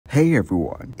Hey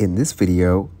everyone, in this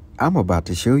video, I'm about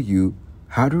to show you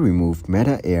how to remove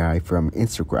Meta AI from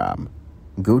Instagram.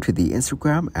 Go to the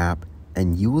Instagram app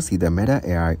and you will see the Meta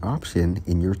AI option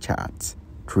in your chats.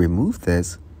 To remove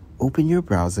this, open your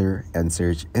browser and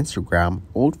search Instagram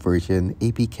old version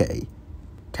APK.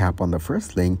 Tap on the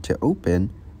first link to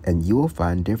open and you will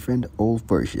find different old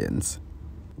versions.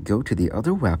 Go to the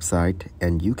other website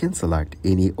and you can select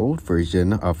any old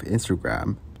version of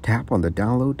Instagram. Tap on the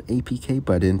Download APK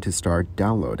button to start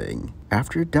downloading.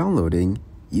 After downloading,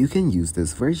 you can use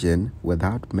this version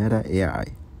without Meta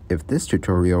AI. If this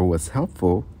tutorial was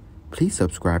helpful, please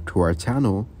subscribe to our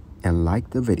channel and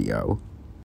like the video.